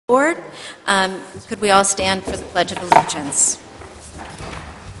Board. Could we all stand for the Pledge of Allegiance?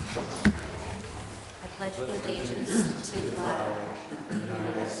 I pledge allegiance to the flag of the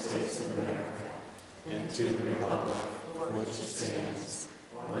United States of America and to the republic for which it stands,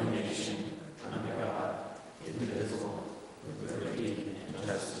 one nation, under God, indivisible, with liberty and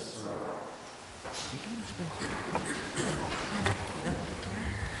justice for all.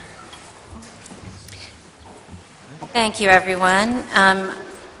 Thank you, everyone.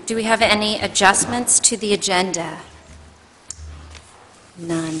 Do we have any adjustments to the agenda?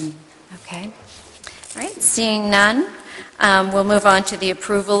 None. Okay. All right, seeing none, we'll move on to the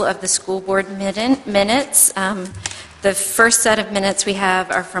approval of the school board minutes. The first set of minutes we have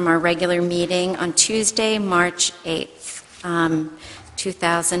are from our regular meeting on Tuesday, March 8th,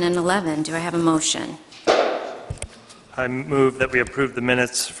 2011. Do I have a motion? I move that we approve the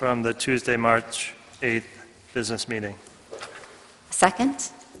minutes from the Tuesday, March 8th business meeting. Second?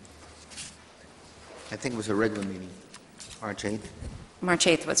 I think it was a regular meeting, March 8th. March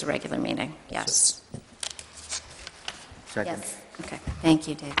 8th was a regular meeting, yes. Second. Yes. Okay, thank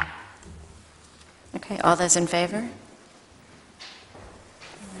you, David. Okay, all those in favor?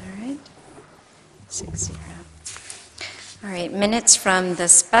 All right, 6-0. All right, minutes from the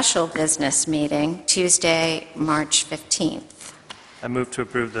special business meeting, Tuesday, March 15th. I move to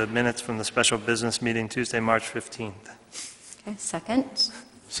approve the minutes from the special business meeting Tuesday, March 15th. Okay, second?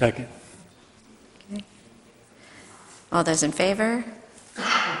 Second. Okay. All those in favor?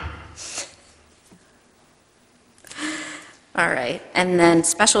 All right, and then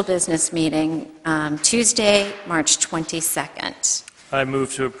special business meeting, Tuesday, March 22nd. I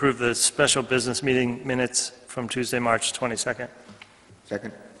move to approve the special business meeting minutes from Tuesday, March 22nd.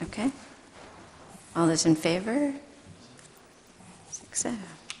 Second. Okay. All those in favor? 6-0.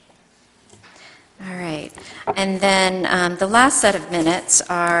 All right. And then the last set of minutes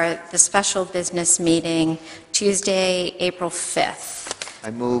are the special business meeting Tuesday, April 5th.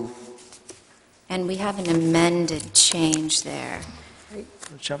 I move. And we have an amended change there.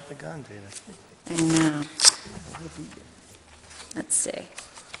 Jump the gun, David. I know. Let's see.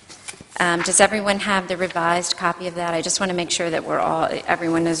 Does everyone have the revised copy of that? I just want to make sure that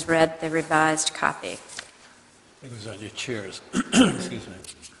everyone has read the revised copy. It was on your chairs. Excuse me.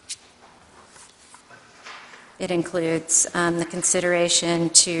 It includes the consideration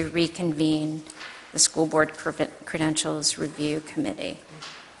to reconvene the School Board Credentials Review Committee.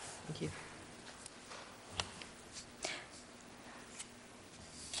 Thank you.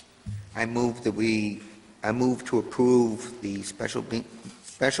 I move to approve the special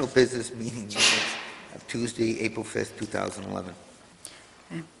business meeting minutes of Tuesday, April 5th, 2011.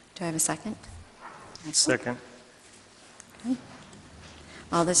 Okay. Do I have a second? Second. Okay.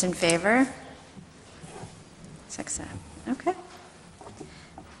 All those in favor? 6-0. Okay.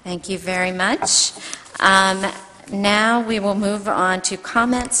 Thank you very much. Now we will move on to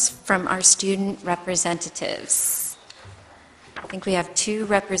comments from our student representatives. I think we have 2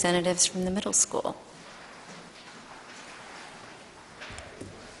 representatives from the middle school.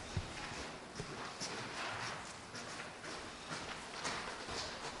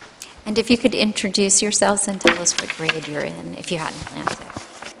 And if you could introduce yourselves and tell us what grade you're in, if you hadn't planned to.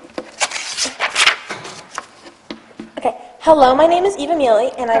 Okay. Hello, my name is Eva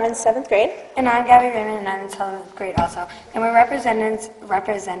Mealy, and I'm in 7th grade. And I'm Gabby Raymond, and I'm in 7th grade also. And we're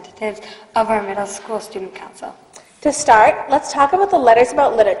representatives of our middle school student council. To start, let's talk about the Letters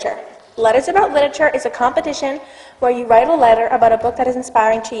About Literature. Letters About Literature is a competition where you write a letter about a book that is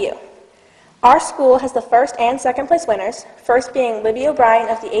inspiring to you. Our school has the first and second place winners, first being Libby O'Brien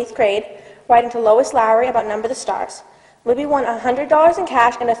of the 8th grade, writing to Lois Lowry about Number the Stars. Libby won $100 in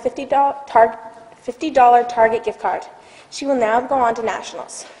cash and a $50 Target gift card. She will now go on to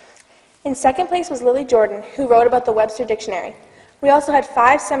nationals. In second place was Lily Jordan, who wrote about the Webster Dictionary. We also had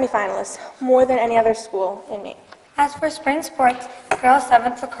 5 semifinalists, more than any other school in Maine. As for spring sports, girls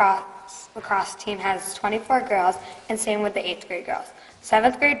 7th lacrosse team has 24 girls, and same with the 8th grade girls.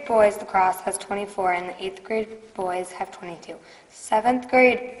 7th grade boys lacrosse has 24, and the 8th grade boys have 22. 7th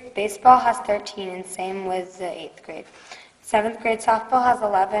grade baseball has 13, and same with the 8th grade. 7th grade softball has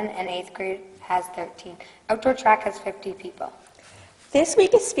 11, and 8th grade has 13. Outdoor track has 50 people. This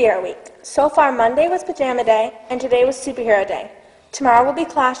week is Spirit Week. So far, Monday was Pajama Day, and today was Superhero Day. Tomorrow will be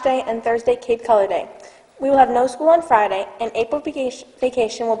Clash Day, and Thursday, Cape Color Day. We will have no school on Friday, and April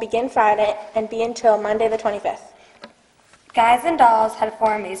vacation will begin Friday and be until Monday the 25th. Guys and Dolls had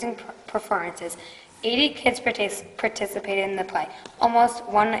 4 amazing performances. 80 kids participated in the play, almost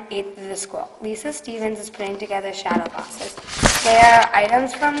 1/8 of the school. Lisa Stevens is putting together shadow boxes. They are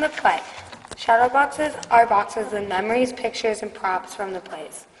items from the play. Shadow boxes are boxes with memories, pictures, and props from the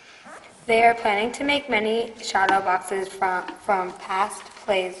plays. They are planning to make many shadow boxes from past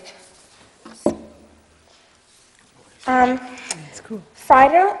plays.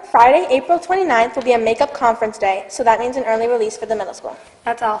 Friday, April 29th will be a makeup conference day, so that means an early release for the middle school.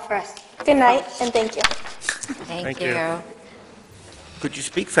 That's all for us. Good night, and thank you. Thank Thank you. you. Could you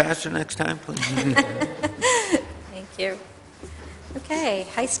speak faster next time, please? Thank you. Okay,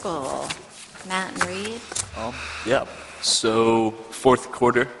 high school. Matt and Reed. Yeah. So fourth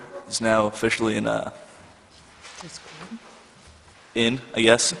quarter is now officially I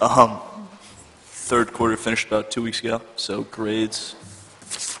guess. Third quarter finished about 2 weeks ago, so grades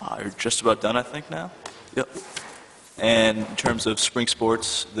are just about done, I think, now. Yep. And in terms of spring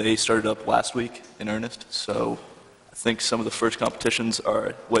sports, they started up last week in earnest, so I think some of the first competitions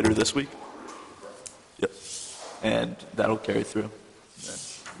are later this week. Yep. And that'll carry through.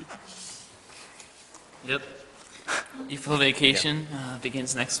 Yep. April vacation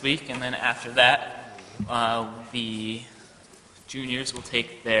begins next week, and then after that, the juniors will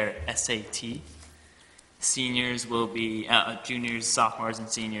take their SAT. Seniors will be, juniors, sophomores, and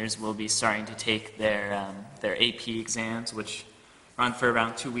seniors will be starting to take their AP exams, which run for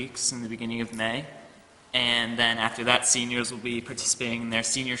around 2 weeks in the beginning of May. And then after that, seniors will be participating in their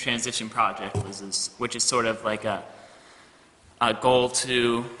senior transition project, which is sort of like a goal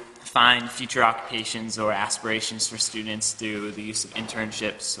to find future occupations or aspirations for students through the use of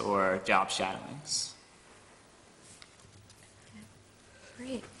internships or job shadowings.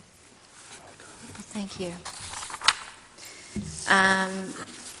 Great. Thank you.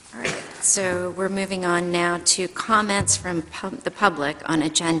 All right, so we're moving on now to comments from the public on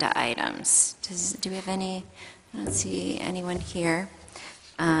agenda items. Do we have any? I don't see anyone here.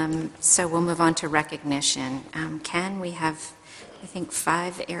 So we'll move on to recognition. Ken, we have, I think,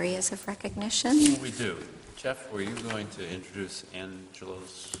 5 areas of recognition. We do. Jeff, were you going to introduce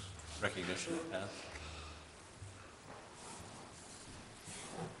Angelo's recognition path?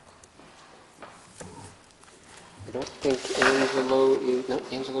 I don't think Angelo is, no,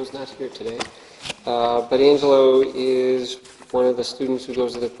 Angelo's not here today. But Angelo is one of the students who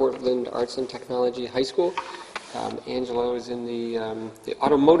goes to the Portland Arts and Technology High School. Angelo is in the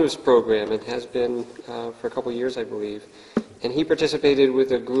automotives program and has been for a couple of years, I believe. And he participated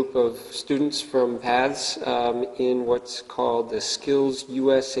with a group of students from PATHS in what's called the Skills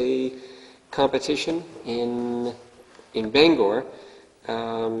USA competition in Bangor.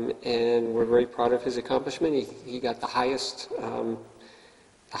 And we're very proud of his accomplishment. He got the highest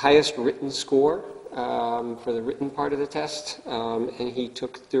written score for the written part of the test, and he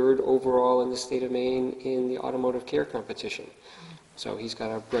took 3rd overall in the state of Maine in the automotive care competition. So he's got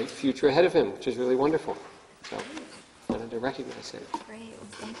a bright future ahead of him, which is really wonderful. So I wanted to recognize him. Great, well,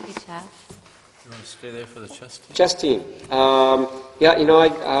 thank you, Jeff. You want to stay there for the chess team? Chess team. Yeah, you know,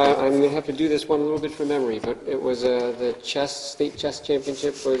 I'm going to have to do this one a little bit from memory, but it was the state chess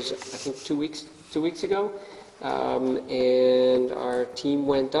championship was, I think, 2 weeks ago, and our team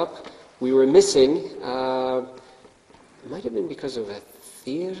went up. We were missing, it might have been because of a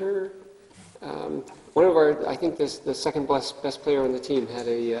theater. One of our, I think the second best player on the team had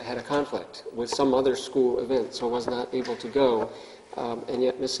a conflict with some other school event, so was not able to go. And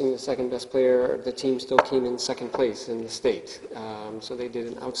yet missing the second best player, the team still came in second place in the state. So they did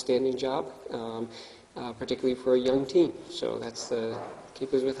an outstanding job, particularly for a young team. So that's the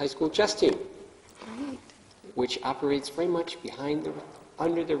Keepers with High School chess team, Great. which operates very much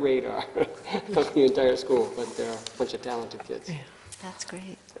under the radar of the entire school, but they're a bunch of talented kids. That's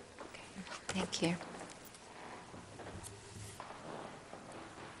great. Okay. Thank you.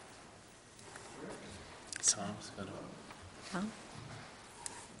 Tom's got to... Tom?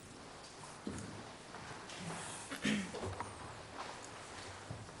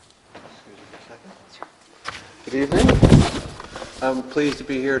 Good evening. I'm pleased to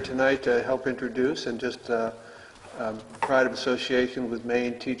be here tonight to help introduce and just pride of association with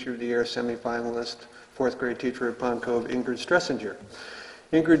Maine Teacher of the Year semifinalist, 4th grade teacher at Pond Cove, Ingrid Stressinger.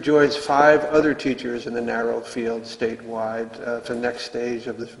 Ingrid joins 5 other teachers in the narrow field statewide for the next stage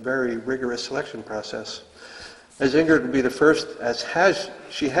of this very rigorous selection process. As Ingrid will be the first,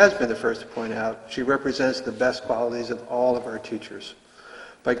 she has been the first to point out, she represents the best qualities of all of our teachers.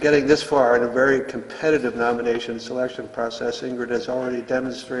 By getting this far in a very competitive nomination selection process, Ingrid has already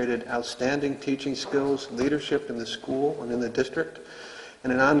demonstrated outstanding teaching skills, leadership in the school and in the district,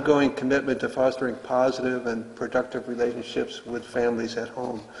 and an ongoing commitment to fostering positive and productive relationships with families at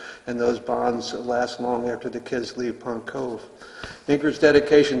home. And those bonds last long after the kids leave Pond Cove. Ingrid's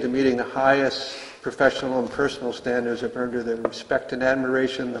dedication to meeting the highest professional and personal standards have earned her the respect and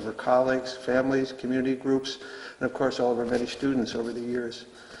admiration of her colleagues, families, community groups, and of course all of our many students over the years.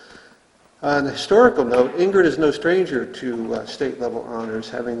 On a historical note, Ingrid is no stranger to state-level honors,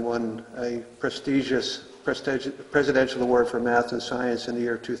 having won a prestigious Presidential Award for Math and Science in the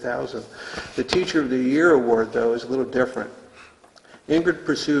year 2000. The Teacher of the Year award, though, is a little different. Ingrid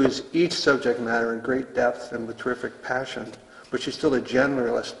pursues each subject matter in great depth and with terrific passion, but she's still a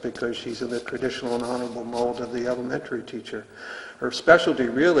generalist because she's in the traditional and honorable mold of the elementary teacher. Her specialty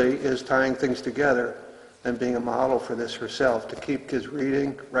really is tying things together and being a model for this herself, to keep kids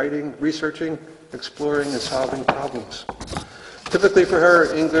reading, writing, researching, exploring, and solving problems. Typically for her,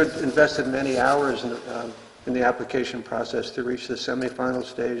 Ingrid invested many hours in the application process to reach the semifinal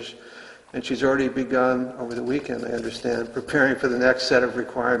stage, and she's already begun over the weekend, I understand, preparing for the next set of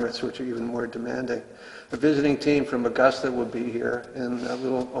requirements, which are even more demanding. A visiting team from Augusta will be here in a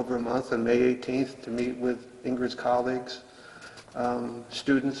little over a month on May 18th to meet with Ingrid's colleagues,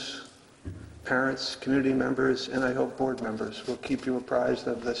 students, parents, community members, and I hope board members. We'll keep you apprised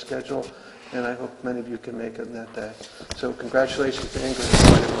of the schedule, and I hope many of you can make it on that day. So congratulations to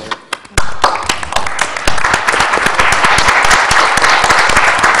Ingrid.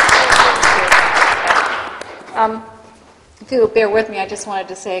 If you'll bear with me, I just wanted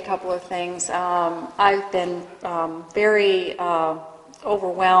to say a couple of things. I've been very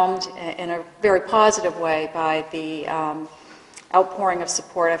overwhelmed in a very positive way by the outpouring of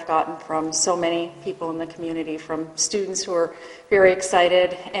support I've gotten from so many people in the community, from students who are very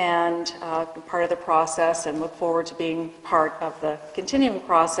excited and part of the process and look forward to being part of the continuing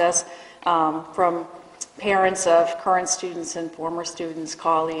process, from parents of current students and former students,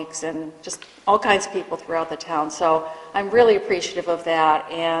 colleagues, and just all kinds of people throughout the town. So I'm really appreciative of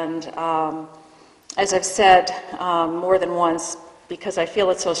that, and as I've said more than once, because I feel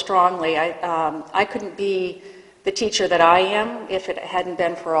it so strongly, I couldn't be the teacher that I am if it hadn't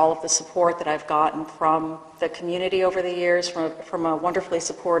been for all of the support that I've gotten from the community over the years, from a wonderfully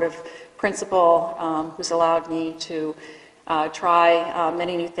supportive principal who's allowed me to try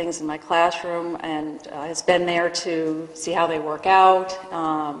many new things in my classroom and has been there to see how they work out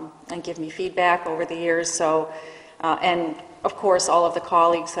and give me feedback over the years. So, and of course, all of the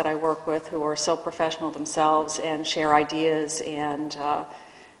colleagues that I work with who are so professional themselves and share ideas and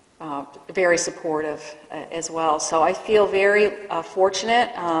very supportive as well. So I feel very fortunate,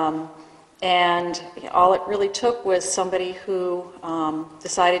 and all it really took was somebody who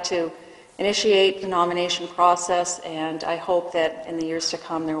decided to initiate the nomination process, and I hope that in the years to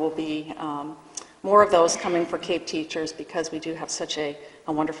come there will be more of those coming for Cape Teachers, because we do have such a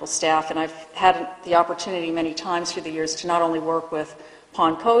wonderful staff. And I've had the opportunity many times through the years to not only work with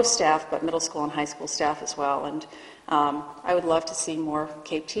Pond Cove staff, but middle school and high school staff as well. And I would love to see more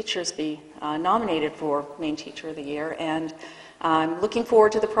Cape Teachers be nominated for Maine Teacher of the Year. And I'm looking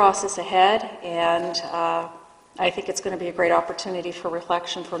forward to the process ahead, and I think it's going to be a great opportunity for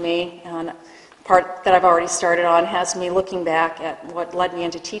reflection for me. And the part that I've already started on has me looking back at what led me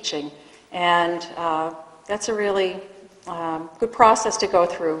into teaching. And that's a really good process to go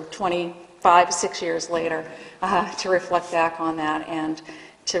through 6 years later, to reflect back on that and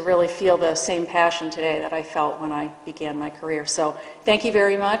to really feel the same passion today that I felt when I began my career. So thank you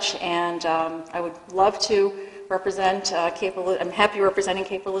very much, and I would love to represent I'm happy representing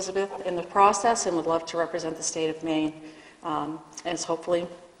Cape Elizabeth in the process, and would love to represent the state of Maine as hopefully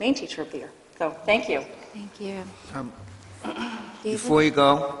Maine Teacher of the Year. So thank you. Thank you. Before you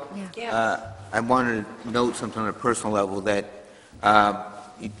go, I wanted to note something on a personal level, that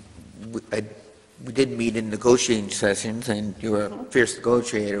we did meet in negotiating sessions, and you're a fierce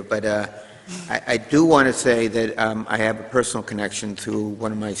negotiator, but I do want to say that I have a personal connection to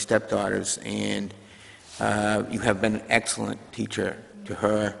one of my stepdaughters, and you have been an excellent teacher to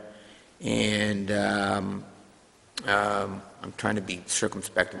her, and I'm trying to be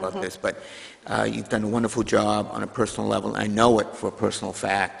circumspect about this, but you've done a wonderful job on a personal level. I know it for a personal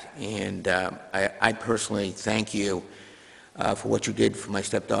fact, and I personally thank you for what you did for my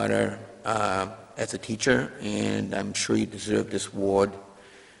stepdaughter as a teacher, and I'm sure you deserve this award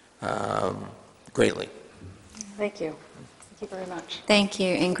greatly. Thank you. Thank you very much. Thank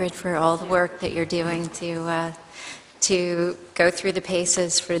you, Ingrid, for all the work that you're doing to go through the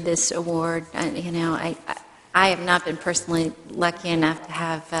paces for this award. You know, I have not been personally lucky enough to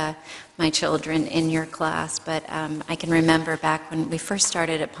have my children in your class, but I can remember back when we first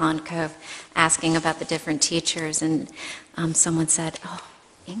started at Pond Cove asking about the different teachers, and someone said, "Oh,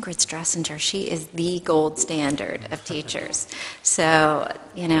 Ingrid Stressinger, she is the gold standard of teachers. So,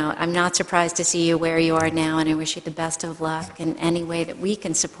 I'm not surprised to see you where you are now, and I wish you the best of luck in any way that we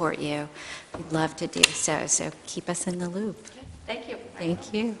can support you. We'd love to do so, so keep us in the loop. Thank you.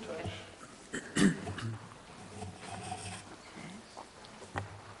 Thank you.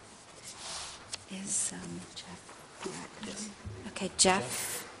 Is Jeff? Okay, Jeff.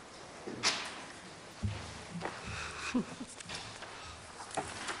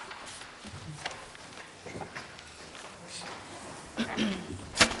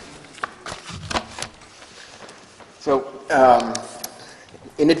 So,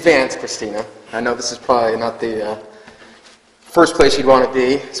 in advance, Christina, I know this is probably not the first place you'd want to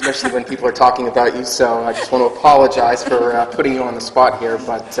be, especially when people are talking about you, so I just want to apologize for putting you on the spot here,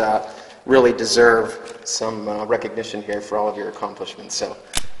 but really deserve some recognition here for all of your accomplishments. So,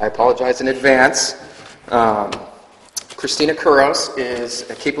 I apologize in advance. Christina Kuros is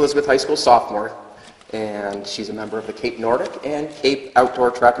a Cape Elizabeth High School sophomore, and she's a member of the Cape Nordic and Cape Outdoor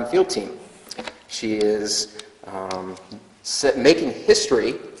Track and Field team. She is making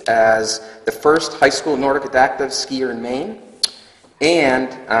history as the first high school Nordic adaptive skier in Maine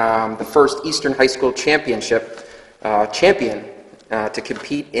and the first Eastern High School Championship champion to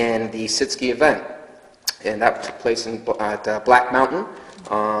compete in the sit-ski event. And that took place at Black Mountain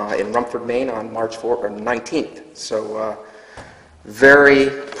in Rumford, Maine on March 19th. So very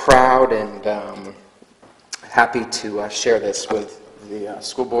proud and happy to share this with the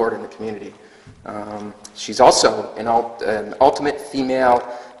school board and the community. She's also an ultimate female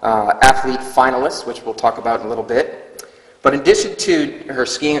athlete finalist, which we'll talk about in a little bit. But in addition to her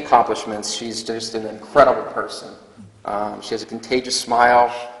skiing accomplishments, she's just an incredible person. She has a contagious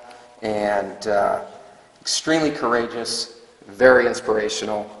smile and extremely courageous, very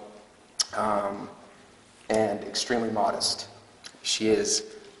inspirational, and extremely modest. She is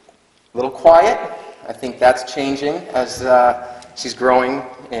a little quiet. I think that's changing as she's growing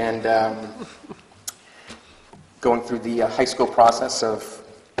and going through the high school process of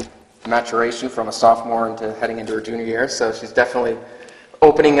maturation from a sophomore into heading into her junior year. So she's definitely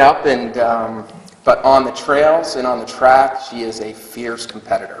opening up, and but on the trails and on the track, she is a fierce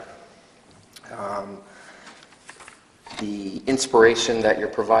competitor. The inspiration that you're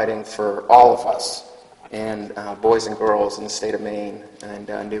providing for all of us and boys and girls in the state of Maine and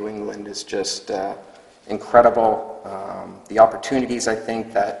New England is just incredible. The opportunities I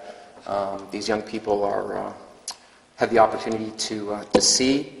think that these young people have the opportunity to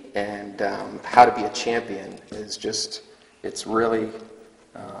see, and how to be a champion is just, it's really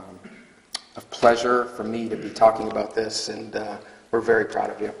a pleasure for me to be talking about this, and we're very proud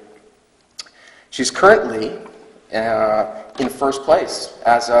of you. She's currently in first place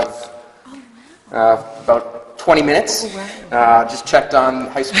as of about 20 minutes. Just checked on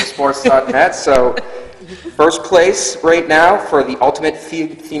highschoolsports.net. So first place right now for the ultimate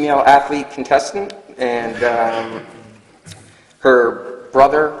female athlete contestant, and her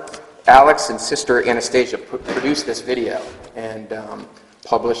brother Alex and sister Anastasia produced this video and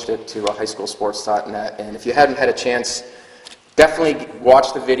published it to highschoolsports.net. And if you hadn't had a chance, definitely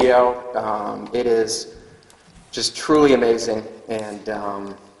watch the video. It is just truly amazing, and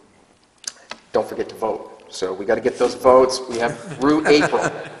don't forget to vote. So we got to get those votes. We have through April.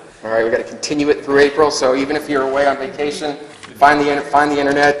 All right, we got to continue it through April. So even if you're away on vacation, find the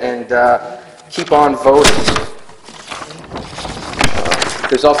internet and keep on voting.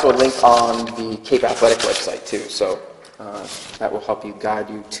 There's also a link on the Cape Athletic website too, so that will help you guide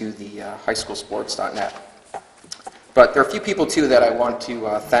you to the highschoolsports.net. But there are a few people too that I want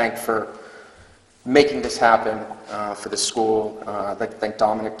to thank for making this happen for the school. I'd like to thank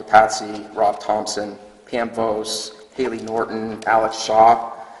Dominic DePatsy, Rob Thompson, Pam Vos, Haley Norton, Alex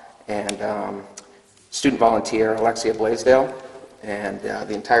Shaw, and student volunteer Alexia Blaisdell, and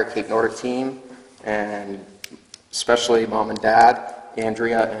the entire Cape Nordic team, and especially Mom and Dad,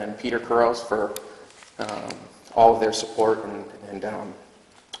 Andrea and Peter Kuros, for all of their support and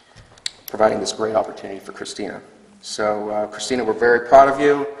providing this great opportunity for Christina. So Christina, we're very proud of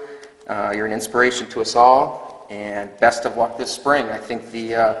you. You're an inspiration to us all, and best of luck this spring. I think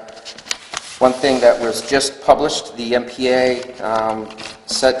the one thing that was just published, the MPA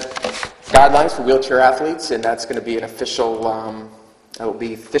set guidelines for wheelchair athletes, and that's going to be an official, it will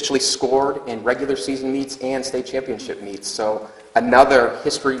be officially scored in regular season meets and state championship meets. So another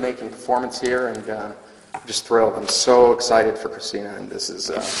history-making performance here, and I'm just thrilled. I'm so excited for Christina, and this is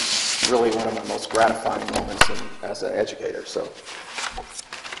really one of my most gratifying moments as an educator. So,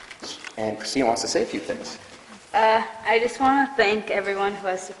 and Christina wants to say a few things. I just want to thank everyone who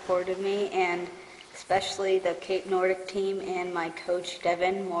has supported me, and especially the Cape Nordic team and my coach,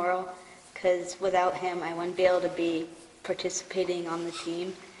 Devin Morrow, because without him, I wouldn't be able to be participating on the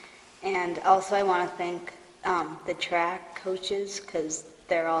team. And also I want to thank the track coaches, because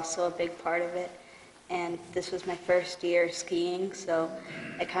they're also a big part of it. And this was my first year skiing, so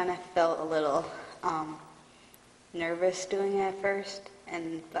I kind of felt a little nervous doing it at first,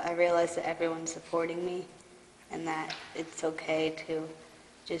 but I realized that everyone's supporting me and that it's okay to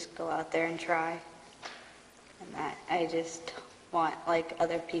just go out there and try, and that I just want, like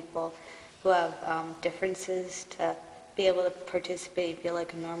other people who have differences, to be able to participate, feel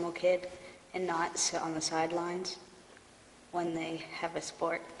like a normal kid, and not sit on the sidelines when they have a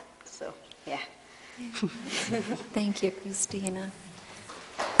sport. So, yeah. Thank you, Christina.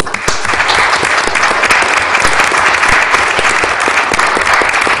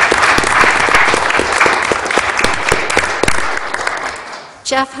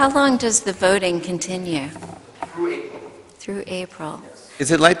 Jeff, how long does the voting continue? Through April. Through April. Is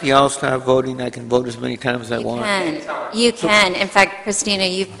it like the All-Star voting? I can vote as many times as I want? You can. In fact, Christina,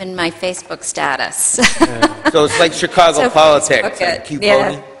 you've been my Facebook status. So it's like Chicago politics. I keep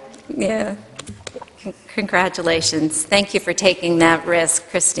voting? Yeah. Congratulations. Thank you for taking that risk,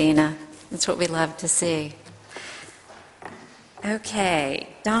 Christina. That's what we love to see. Okay.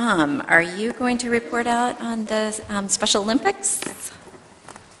 Dom, are you going to report out on the Special Olympics?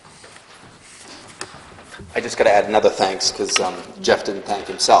 I just got to add another thanks, because Jeff didn't thank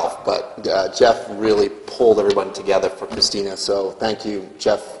himself, but Jeff really pulled everyone together for Christina, so thank you,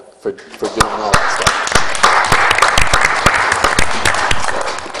 Jeff, for doing all that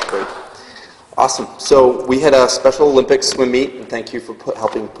stuff. Great. Awesome. So we had a Special Olympics swim meet, and thank you for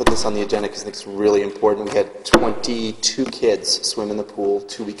helping put this on the agenda, because I think it's really important. We had 22 kids swim in the pool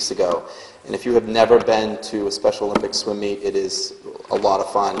 2 weeks ago, and if you have never been to a Special Olympics swim meet, it is a lot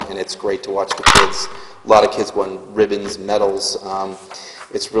of fun, and it's great to watch the kids. A lot of kids won ribbons, medals.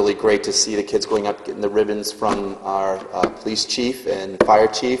 It's really great to see the kids going up getting the ribbons from our police chief and fire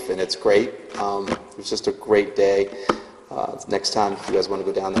chief, and it's great. It was just a great day. Next time, if you guys want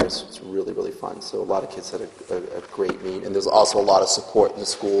to go down there, it's really, really fun. So a lot of kids had a great meet, and there's also a lot of support in the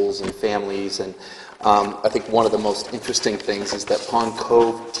schools and families. And I think one of the most interesting things is that Pond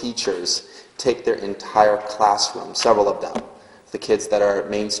Cove teachers take their entire classroom, several of them, the kids that are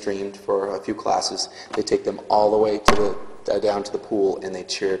mainstreamed for a few classes, they take them all the way to down to the pool, and they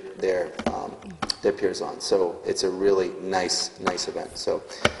cheer their peers on. So it's a really nice event. So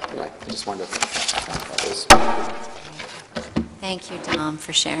anyway, I just wanted to talk about those. Thank you, Dom,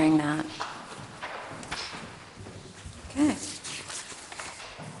 for sharing that. Okay. I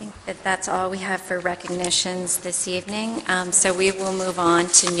think that that's all we have for recognitions this evening. So we will move on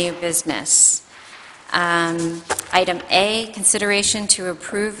to new business. Item A, consideration to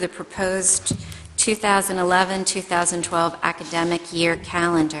approve the proposed 2011-2012 academic year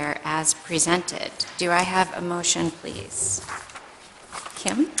calendar as presented. Do I have a motion, please?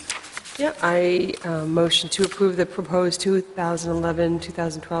 Kim? Yeah, I motion to approve the proposed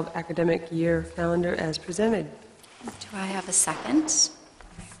 2011-2012 academic year calendar as presented. Do I have a second?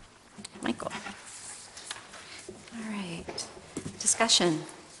 Michael. All right. Discussion.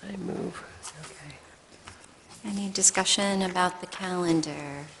 I move. Any discussion about the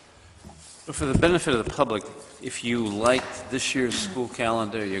calendar? But for the benefit of the public, if you liked this year's school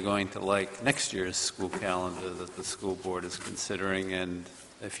calendar, you're going to like next year's school calendar that the school board is considering, and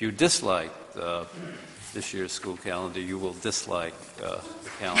if you disliked this year's school calendar, you will dislike the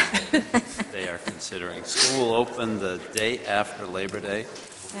calendar they are considering. School will open the day after Labor Day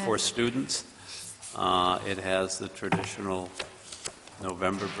for students. It has the traditional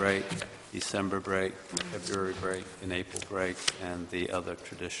November break, December break, February break, and April break, and the other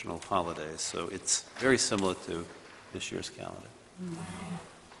traditional holidays. So it's very similar to this year's calendar.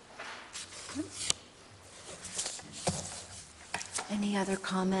 Any other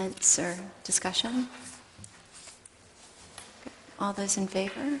comments or discussion? All those in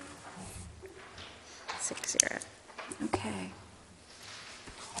favor? 6-0. Okay.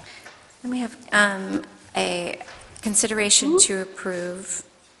 Then we have a consideration to approve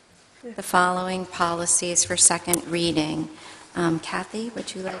the following policies for second reading. Kathy,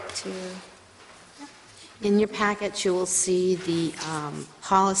 would you like to? In your packets, you will see the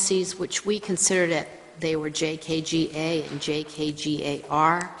policies which we considered it. They were JKGA and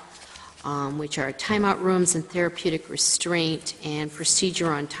JKGAR, which are timeout rooms and therapeutic restraint and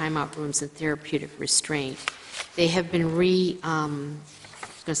procedure on timeout rooms and therapeutic restraint. They have been re-lettered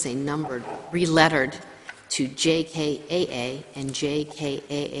to JKAA and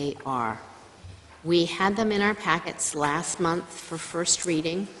JKAAR. We had them in our packets last month for first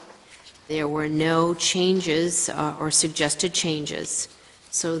reading. There were no changes or suggested changes,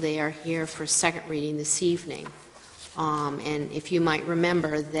 so they are here for second reading this evening. And if you might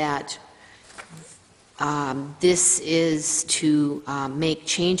remember that this is to make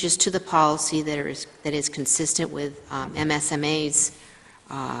changes to the policy that is consistent with MSMA's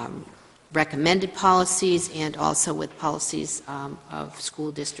recommended policies and also with policies of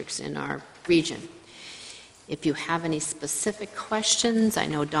school districts in our region. If you have any specific questions, I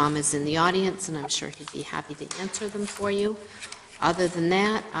know Dom is in the audience, and I'm sure he'd be happy to answer them for you. Other than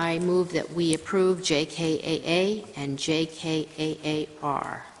that, I move that we approve JKAA and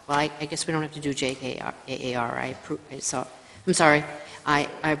JKAAR. Well, I guess we don't have to do JKAAR. I'm sorry. I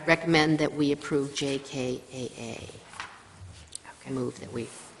recommend that we approve JKAA. I move that we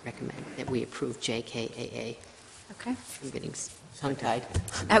recommend that we approve JKAA. Okay. I'm getting tongue-tied.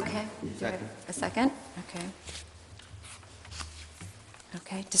 Okay. Second. A second? Okay.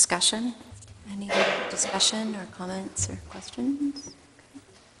 Okay, discussion? Any discussion or comments or questions? Okay.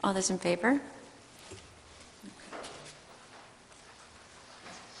 All those in favor?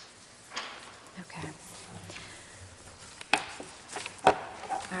 Okay.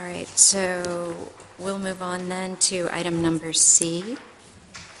 All right, so we'll move on then to item number C.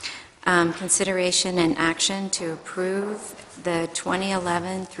 Consideration and action to approve the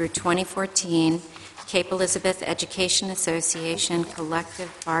 2011 through 2014 Cape Elizabeth Education Association Collective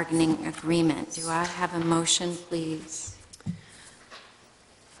Bargaining Agreement. Do I have a motion, please?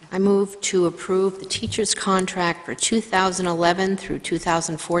 I move to approve the teacher's contract for 2011 through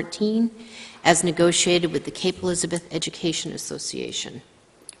 2014 as negotiated with the Cape Elizabeth Education Association.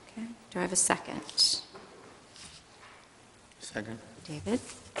 Okay. Do I have a second? Second. David?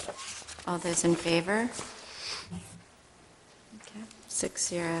 All those in favor? Okay,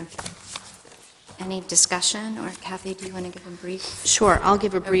 6-0. Any discussion, or Kathy, do you want to give a brief? Sure, I'll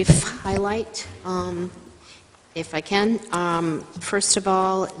give a brief highlight, if I can. First of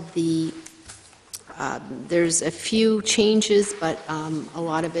all, there's a few changes, but a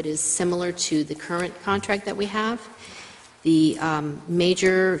lot of it is similar to the current contract that we have. The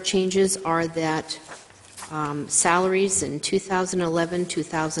major changes are that salaries in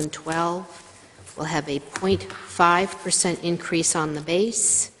 2011-2012 will have a 0.5% increase on the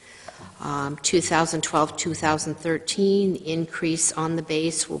base. 2012-2013, the increase on the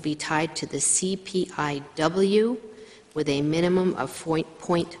base will be tied to the CPIW with a minimum of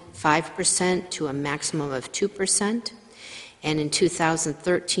 0.5% to a maximum of 2%. And in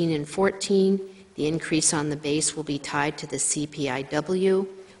 2013 and 14, the increase on the base will be tied to the CPIW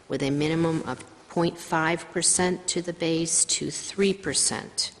with a minimum of 0.5% to the base to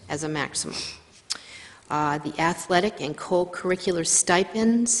 3% as a maximum. The athletic and co-curricular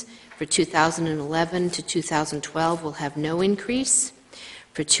stipends for 2011 to 2012 will have no increase.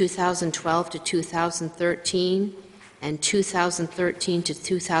 For 2012 to 2013 and 2013 to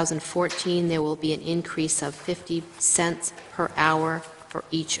 2014, there will be an increase of 50 cents per hour for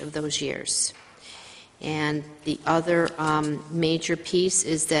each of those years. And the other major piece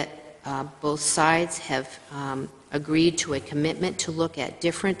is that both sides have agreed to a commitment to look at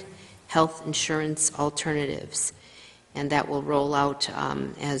different health insurance alternatives, and that will roll out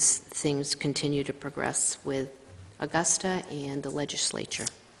as things continue to progress with Augusta and the legislature.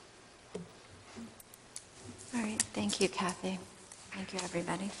 All right, thank you, Kathy. Thank you,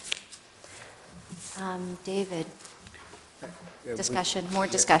 everybody. David, discussion, more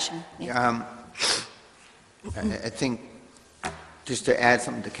discussion. Yeah. I think, just to add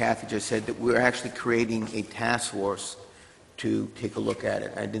something to Kathy just said, that we're actually creating a task force to take a look at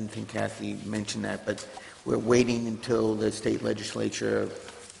it. I didn't think Kathy mentioned that, but we're waiting until the state legislature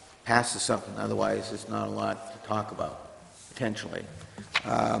passes something. Otherwise, there's not a lot to talk about, potentially.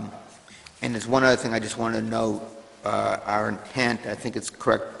 And there's one other thing I just want to note. Our intent, I think it's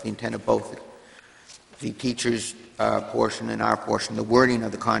correct, the intent of both the teachers' portion and our portion, the wording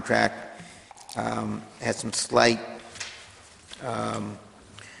of the contract has some slight,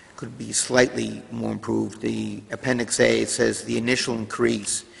 could be slightly more improved. The Appendix A, it says the initial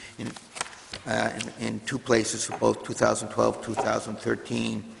increase in two places for both 2012,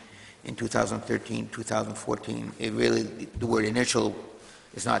 2013, and 2013, 2014. It really, the word initial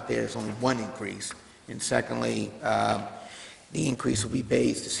is not there. There's only one increase. And secondly, the increase will be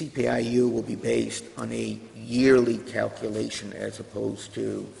based, the CPIU will be based on a yearly calculation as opposed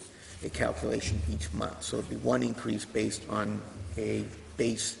to a calculation each month. So it'll be one increase based on a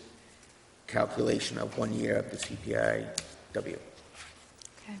base calculation of 1 year of the CPIW. Okay.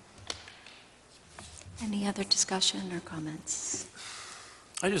 Any other discussion or comments?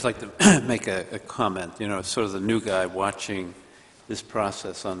 I'd just like to make a comment. You know, sort of the new guy watching this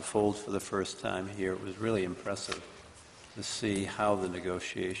process unfold for the first time here. It was really impressive to see how the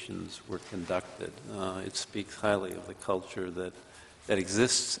negotiations were conducted. It speaks highly of the culture that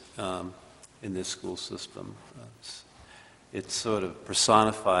exists in this school system. It's sort of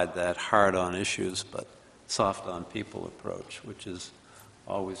personified that hard on issues but soft on people approach, which is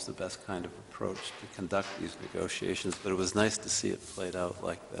always the best kind of approach to conduct these negotiations. But it was nice to see it played out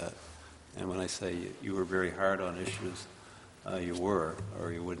like that. And when I say you were very hard on issues, you were,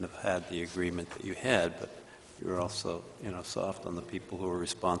 or you wouldn't have had the agreement that you had, but you were also, soft on the people who were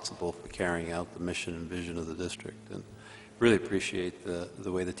responsible for carrying out the mission and vision of the district. And really appreciate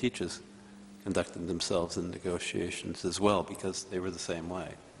the way the teachers conducted themselves in negotiations as well, because they were the same way.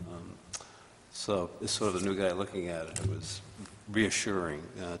 So as sort of a new guy looking at it, it was reassuring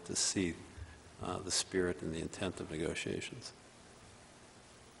to see the spirit and the intent of negotiations.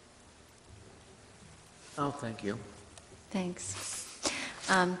 Oh, thank you. Thanks.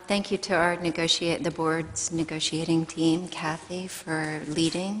 Thank you to our the board's negotiating team, Kathy for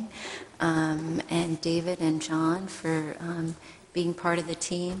leading, and David and John for being part of the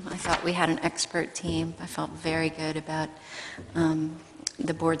team. I thought we had an expert team. I felt very good about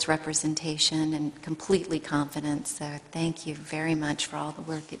the board's representation and completely confident. So thank you very much for all the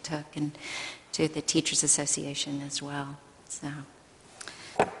work it took, and to the Teachers Association as well. So.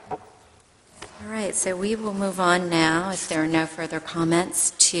 All right, so we will move on now, if there are no further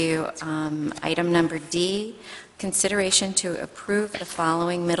comments, to item number D, consideration to approve the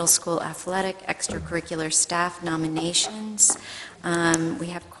following middle school athletic extracurricular staff nominations. We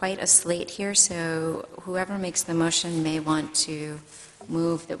have quite a slate here, so whoever makes the motion may want to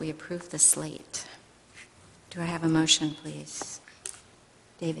move that we approve the slate. Do I have a motion, please?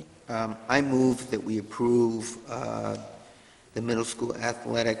 David. I move that we approve the middle school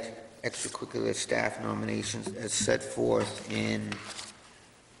athletic extracurricular staff nominations as set forth in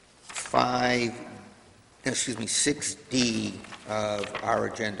 6D of our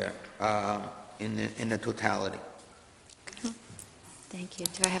agenda in the totality. Okay. Thank you.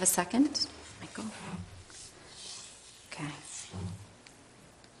 Do I have a second? Michael? Okay.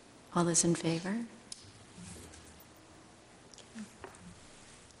 All those in favor?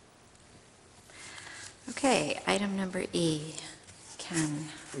 Okay, item number E. Ken.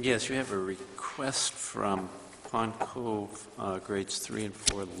 Yes, you have a request from Pond Cove grades 3 and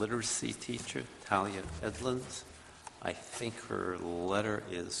 4 literacy teacher, Talia Edlins. I think her letter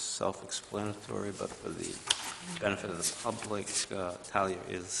is self-explanatory, but for the benefit of the public, Talia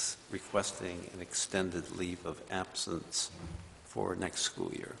is requesting an extended leave of absence for next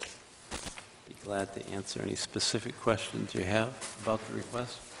school year. Be glad to answer any specific questions you have about the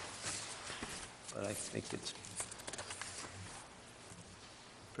request, but I think it's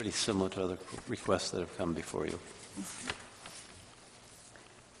pretty similar to other requests that have come before you.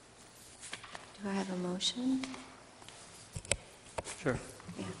 Do I have a motion? Sure.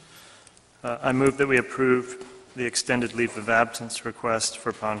 Yeah. I move that we approve the extended leave of absence request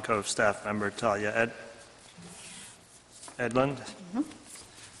for Pond Cove staff member Talia Edlund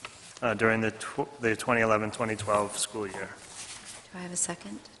during the 2011-2012 school year. Do I have a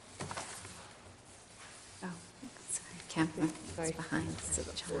second? Oh, sorry, Kemp is behind.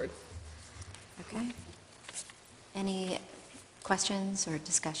 Okay. Any questions or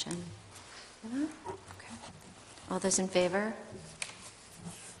discussion? Okay. All those in favor?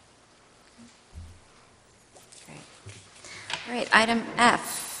 Great. All right, item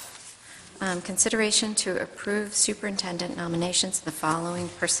F, consideration to approve superintendent nominations of the following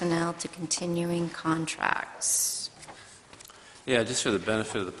personnel to continuing contracts. Yeah, just for the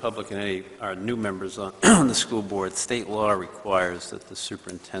benefit of the public and any our new members on the school board, state law requires that the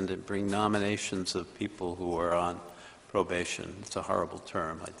superintendent bring nominations of people who are on probation. It's a horrible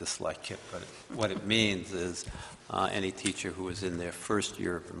term. I dislike it, but what it means is any teacher who is in their first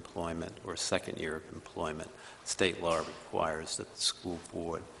year of employment or second year of employment, state law requires that the school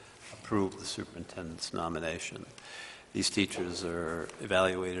board approve the superintendent's nomination. These teachers are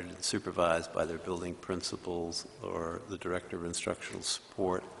evaluated and supervised by their building principals or the director of instructional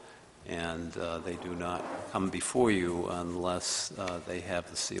support, and they do not come before you unless they have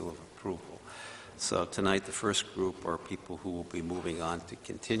the seal of approval. So tonight, the first group are people who will be moving on to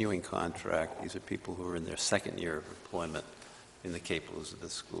continuing contract. These are people who are in their second year of employment in the Cape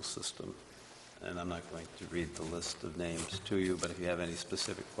Elizabeth school system. And I'm not going to read the list of names to you, but if you have any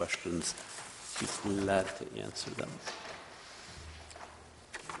specific questions, be glad to answer them.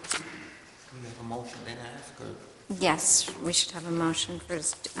 We have a motion then ask? Or? Yes, we should have a motion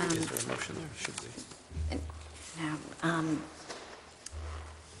first. Is there a motion there? Should be. No.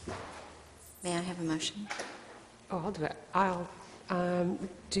 May I have a motion? Oh, I'll do it. I'll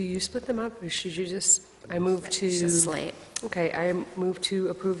Do you split them up, or should you just, I move to... Just slate. Okay, I move to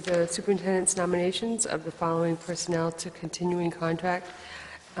approve the superintendent's nominations of the following personnel to continuing contract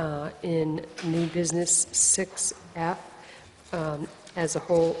in new business 6F as a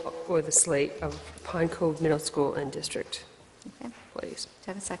whole, or the slate of Pond Cove Middle School and District. Okay. Please. Do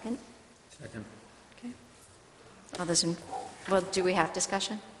you have a second? Second. Okay. All those in, well, do we have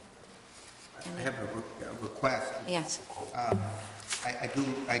discussion? I have a request. Yes.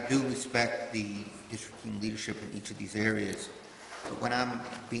 I do respect the district team leadership in each of these areas, but when I'm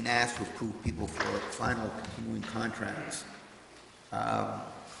being asked to approve people for final continuing contracts, I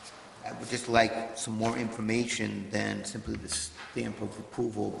would just like some more information than simply the stamp of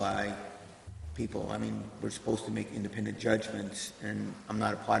approval by people. I mean, we're supposed to make independent judgments, and I'm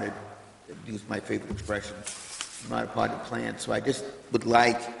not a part of, use my favorite expression, I'm not a part of the plan. So I just would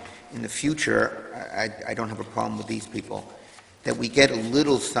like, in the future, I don't have a problem with these people, that we get a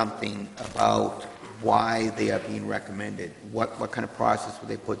little something about why they are being recommended, what kind of process were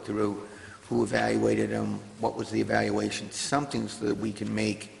they put through, who evaluated them, what was the evaluation, something so that we can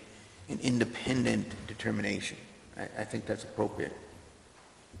make an independent determination. I think that's appropriate.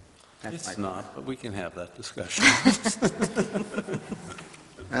 It's not, but we can have that discussion.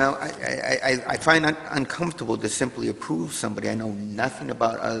 Well, I find it uncomfortable to simply approve somebody I know nothing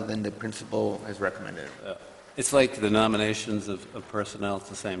about other than the principal has recommended. It's like the nominations of personnel, it's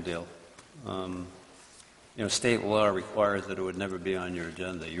the same deal. State law requires that it would never be on your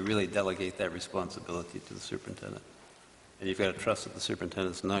agenda. You really delegate that responsibility to the superintendent. And you've got to trust that the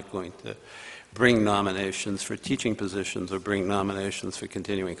superintendent's not going to bring nominations for teaching positions or bring nominations for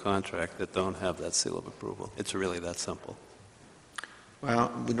continuing contract that don't have that seal of approval. It's really that simple.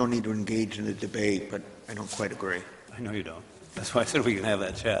 Well, we don't need to engage in a debate, but I don't quite agree. I know you don't. That's why I said we can have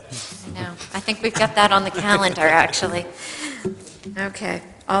that chat. No, I think we've got that on the calendar, actually. Okay,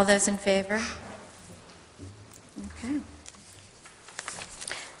 all those in favor? Okay.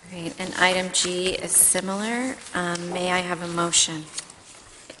 Great, and item G is similar. May I have a motion?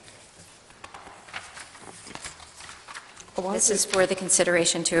 This is for the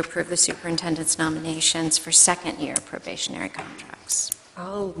consideration to approve the superintendent's nominations for second-year probationary contracts.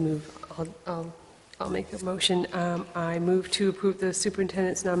 I'll make a motion. I move to approve the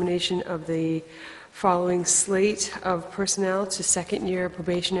superintendent's nomination of the following slate of personnel to second-year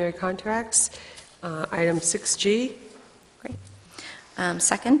probationary contracts. Item 6G. Great.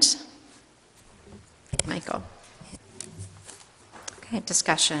 Second? Michael. Okay,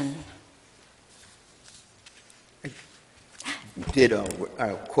 discussion. Ditto,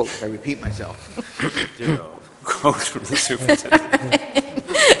 quote, I repeat myself. Ditto, quote from the superintendent.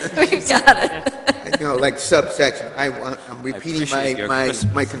 We've got it. Like subsection, I'm repeating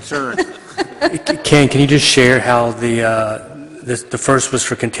my concern. Ken, can you just share how the first was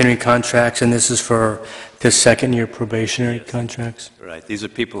for continuing contracts, and this is for the second-year probationary contracts? Right. These are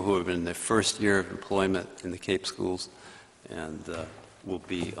people who have been in their first year of employment in the Cape schools and will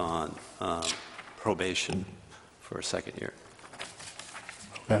be on probation for a second year.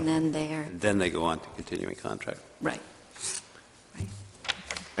 And then then they go on to continuing contract. Right.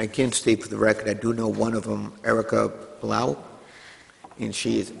 I can state for the record, I do know one of them, Erica Blau, and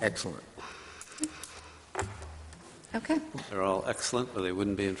she is excellent. Okay. They're all excellent, or they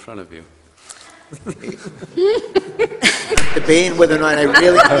wouldn't be in front of you. Debating whether or not I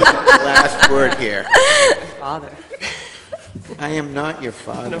really need the last word here. Father. I am not your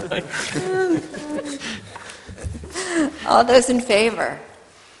father. All those in favor?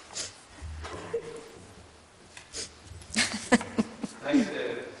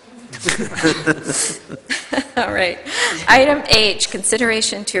 All right. Item H,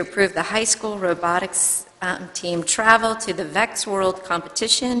 consideration to approve the high school robotics team travel to the VEX World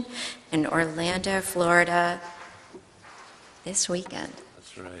competition in Orlando, Florida this weekend.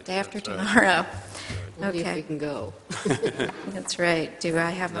 That's right. Day after that's right. tomorrow. Maybe if Okay. we can go. That's right. Do I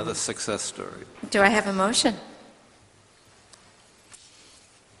have Another success story. Do I have a motion?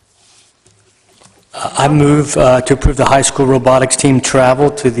 I move to approve the high school robotics team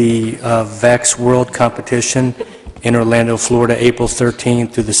travel to the VEX World Competition in Orlando, Florida, April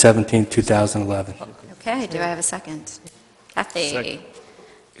 13th through the 17th, 2011. Okay, do I have a second? Kathy?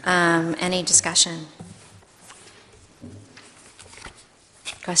 Second. Any discussion?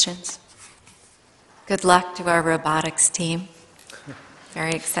 Questions? Good luck to our robotics team.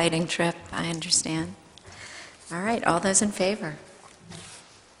 Very exciting trip, I understand. All right, all those in favor?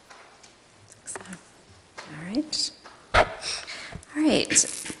 All right. All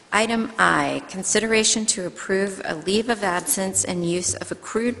right. Item I, consideration to approve a leave of absence and use of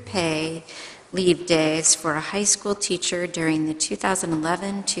accrued pay leave days for a high school teacher during the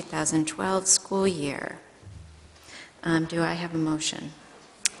 2011-2012 school year. Do I have a motion?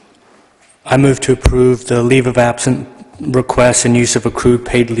 I move to approve the leave of absence requests and use of accrued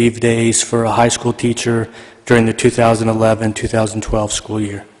paid leave days for a high school teacher during the 2011-2012 school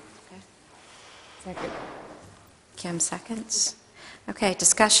year. Second. Kim seconds. Okay,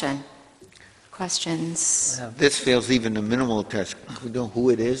 discussion. Questions? This fails even the minimal test. We know who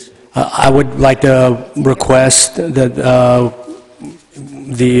it is? I would like to request that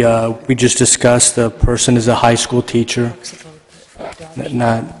we just discussed, the person is a high school teacher,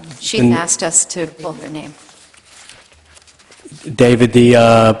 not... She asked us to pull her name. David,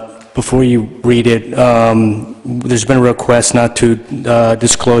 before you read it, there's been a request not to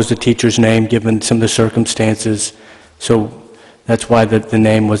disclose the teacher's name given some of the circumstances, so that's why the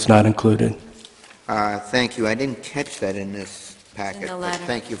name was not included. Thank you. I didn't catch that in this packet, In the but letter.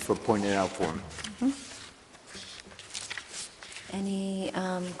 thank you for pointing it out for me. Any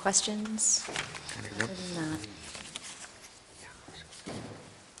questions? Other than that.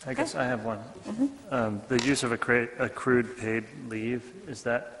 I guess I have one. The use of accrued paid leave, is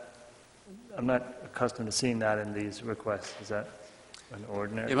that, I'm not accustomed to seeing that in these requests. Is that an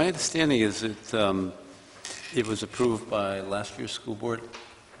ordinary? Yeah, my understanding is it was approved by last year's school board.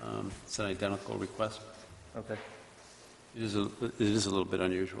 It's an identical request. Okay. It is a little bit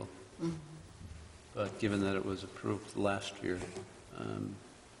unusual. But given that it was approved last year,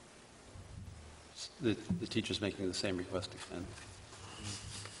 the teacher's making the same request again.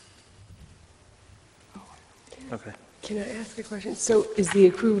 Okay. Can I ask a question? So is the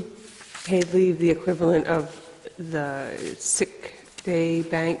accrued paid leave the equivalent of the sick day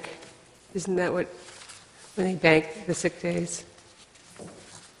bank? Isn't that what, when they bank the sick days?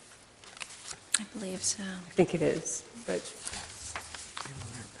 I believe so. I think it is, but...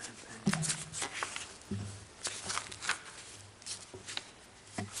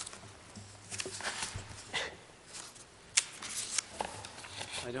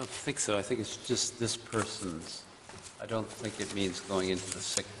 I don't think so. I think it's just this person's. I don't think it means going into the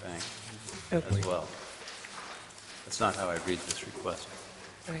sick bank as well. That's not how I read this request.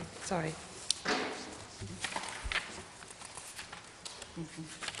 Right, sorry.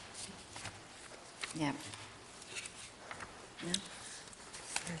 Yeah. No?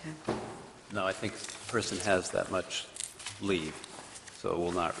 Okay. No, I think the person has that much leave, so it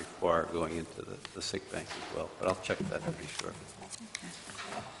will not require going into the sick bank as well. But I'll check that to be sure.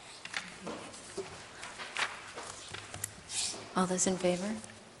 All those in favor?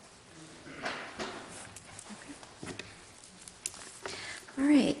 All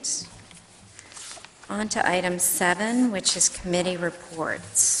right. On to item 7, which is committee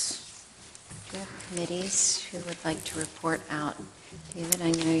reports. Do you have committees who would like to report out? David,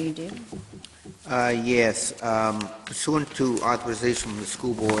 I know you do. Yes. Pursuant to authorization from the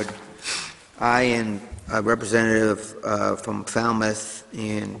school board, I and a representative from Falmouth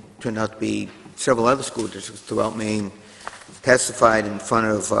and turned out to be several other school districts throughout Maine testified in front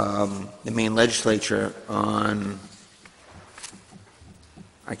of the Maine legislature on,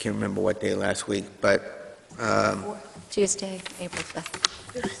 I can't remember what day last week, but... Tuesday, April 5th.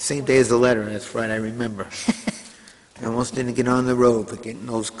 Same day as the letter, that's right, I remember. I almost didn't get on the road for getting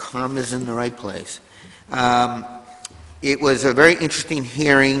those commas in the right place. It was a very interesting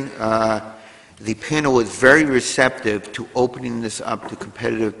hearing. The panel was very receptive to opening this up to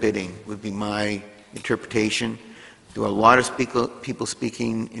competitive bidding, would be my interpretation. There were a lot of people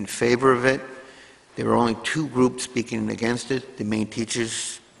speaking in favor of it. There were only 2 groups speaking against it, the Maine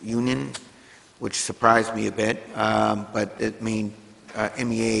Teachers Union, which surprised me a bit, but the Maine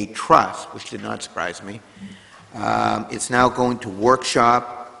MEA Trust, which did not surprise me. It's now going to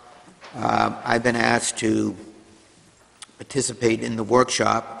workshop. I've been asked to participate in the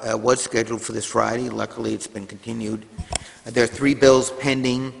workshop. It was scheduled for this Friday. Luckily, it's been continued. There are 3 bills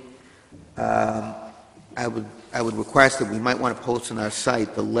pending. I would request that we might want to post on our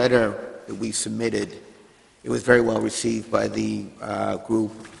site the letter that we submitted. It was very well received by the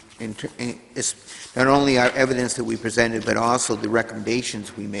group. It's not only our evidence that we presented, but also the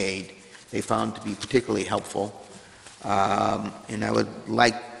recommendations we made, they found to be particularly helpful. And I would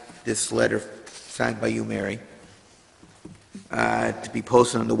like this letter signed by you, Mary, to be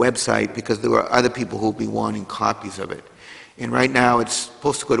posted on the website because there are other people who will be wanting copies of it. And right now it's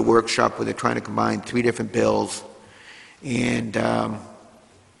supposed to go to workshop where they're trying to combine 3 different bills. And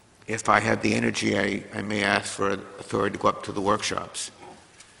if I have the energy, I may ask for authority to go up to the workshops.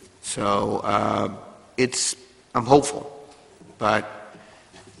 So I'm hopeful, but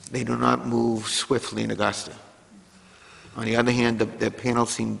they do not move swiftly in Augusta. On the other hand, the panel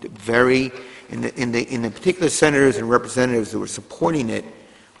seemed very in the particular senators and representatives that were supporting it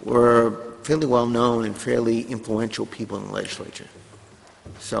were fairly well-known and fairly influential people in the legislature.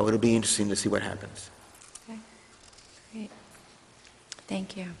 So it'll be interesting to see what happens. Okay, great.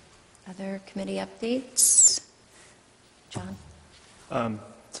 Thank you. Other committee updates? John?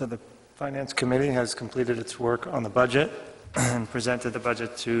 So the Finance Committee has completed its work on the budget and presented the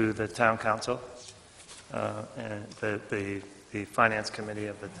budget to the Town Council, and the Finance Committee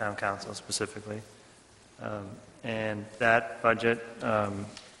of the Town Council specifically. And that budget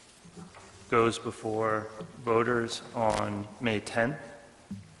goes before voters on May 10th.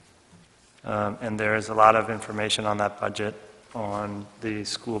 And there is a lot of information on that budget on the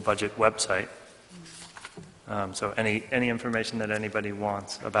school budget website. So any information that anybody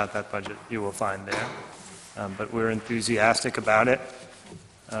wants about that budget, you will find there. But we're enthusiastic about it.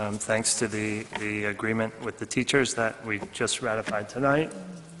 Thanks to the agreement with the teachers that we just ratified tonight.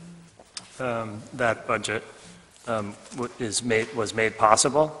 That budget was made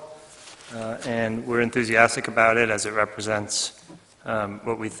possible. And we're enthusiastic about it as it represents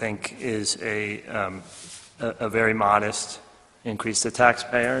what we think is a very modest increase to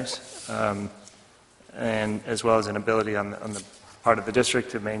taxpayers, and as well as an ability on the part of the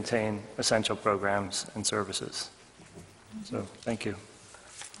district to maintain essential programs and services. So, thank you.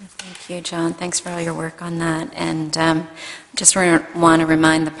 Thank you, John. Thanks for all your work on that. And just want to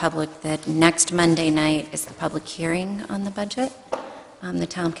remind the public that next Monday night is the public hearing on the budget. The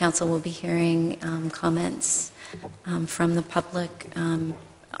Town Council will be hearing comments from the public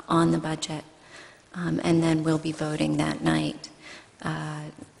on the budget, and then we'll be voting that night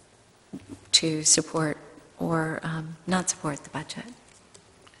to support or not support the budget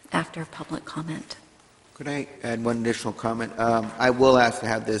after public comment. Could I add one additional comment? I will ask to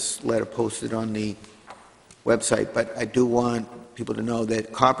have this letter posted on the website, but I do want people to know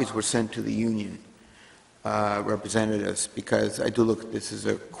that copies were sent to the union representatives, because I do look at this as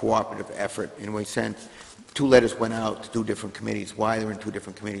a cooperative effort, and we sent, 2 letters went out to 2 different committees. Why they're in 2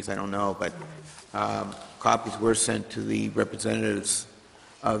 different committees, I don't know, but copies were sent to the representatives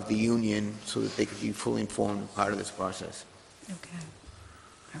of the union so that they could be fully informed and part of this process. Okay.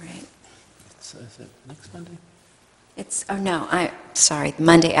 All right. Is it next Monday? It's, oh no, sorry,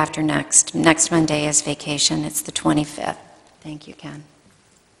 Monday after next. Next Monday is vacation. It's the 25th. Thank you, Ken.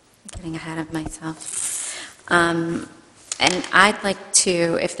 I'm getting ahead of myself. And I'd like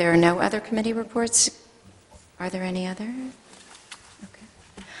to, if there are no other committee reports, are there any other?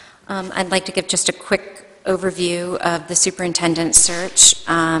 Okay. I'd like to give just a quick overview of the superintendent search.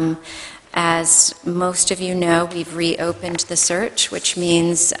 As most of you know, we've reopened the search, which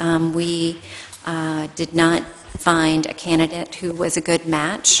means we did not find a candidate who was a good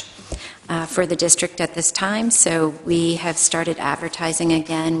match for the district at this time, so we have started advertising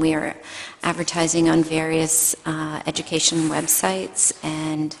again. We are advertising on various education websites,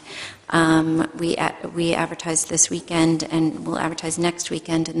 and we advertised this weekend, and we'll advertise next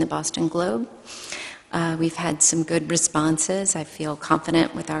weekend in the Boston Globe. We've had some good responses. I feel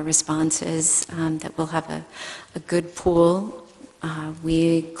confident with our responses that we'll have a good pool.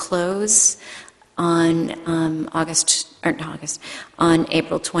 We close on on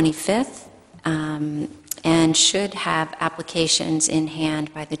April 25th, and should have applications in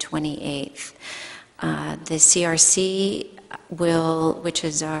hand by the 28th. The CRC which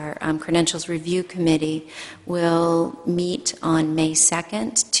is our Credentials Review Committee, will meet on May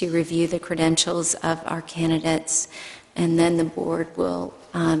 2nd to review the credentials of our candidates, and then the board will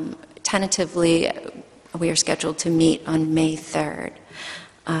tentatively, we are scheduled to meet on May 3rd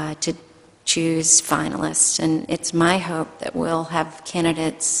to choose finalists. And it's my hope that we'll have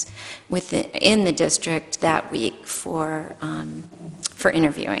candidates in the district that week for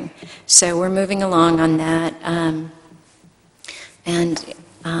interviewing. So we're moving along on that. And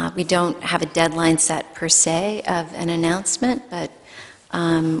we don't have a deadline set per se of an announcement, but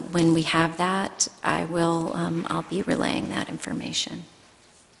when we have that, I'll be relaying that information.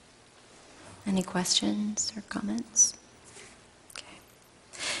 Any questions or comments? Okay.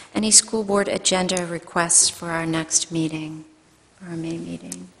 Any school board agenda requests for our next meeting, or our May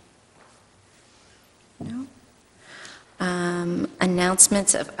meeting? No?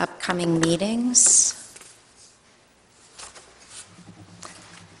 Announcements of upcoming meetings.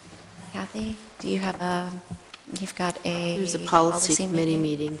 Kathy, do you have you've got There's a policy committee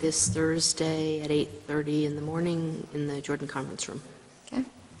meeting this Thursday at 8:30 in the morning in the Jordan Conference Room. Okay.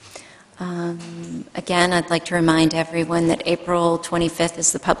 Again, I'd like to remind everyone that April 25th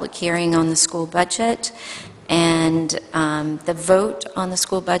is the public hearing on the school budget, and the vote on the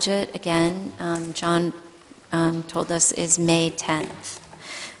school budget, again, John told us, is May 10th.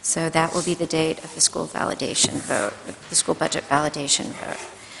 So that will be the date of the school validation vote, the school budget validation vote.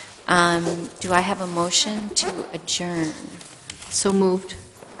 Do I have a motion to adjourn? So moved.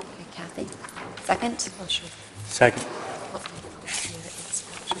 Okay, Kathy. Second? Second.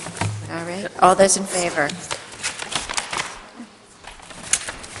 All right. All those in favor?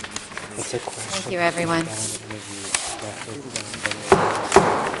 Thank you, everyone.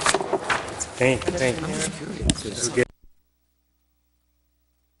 Thank you.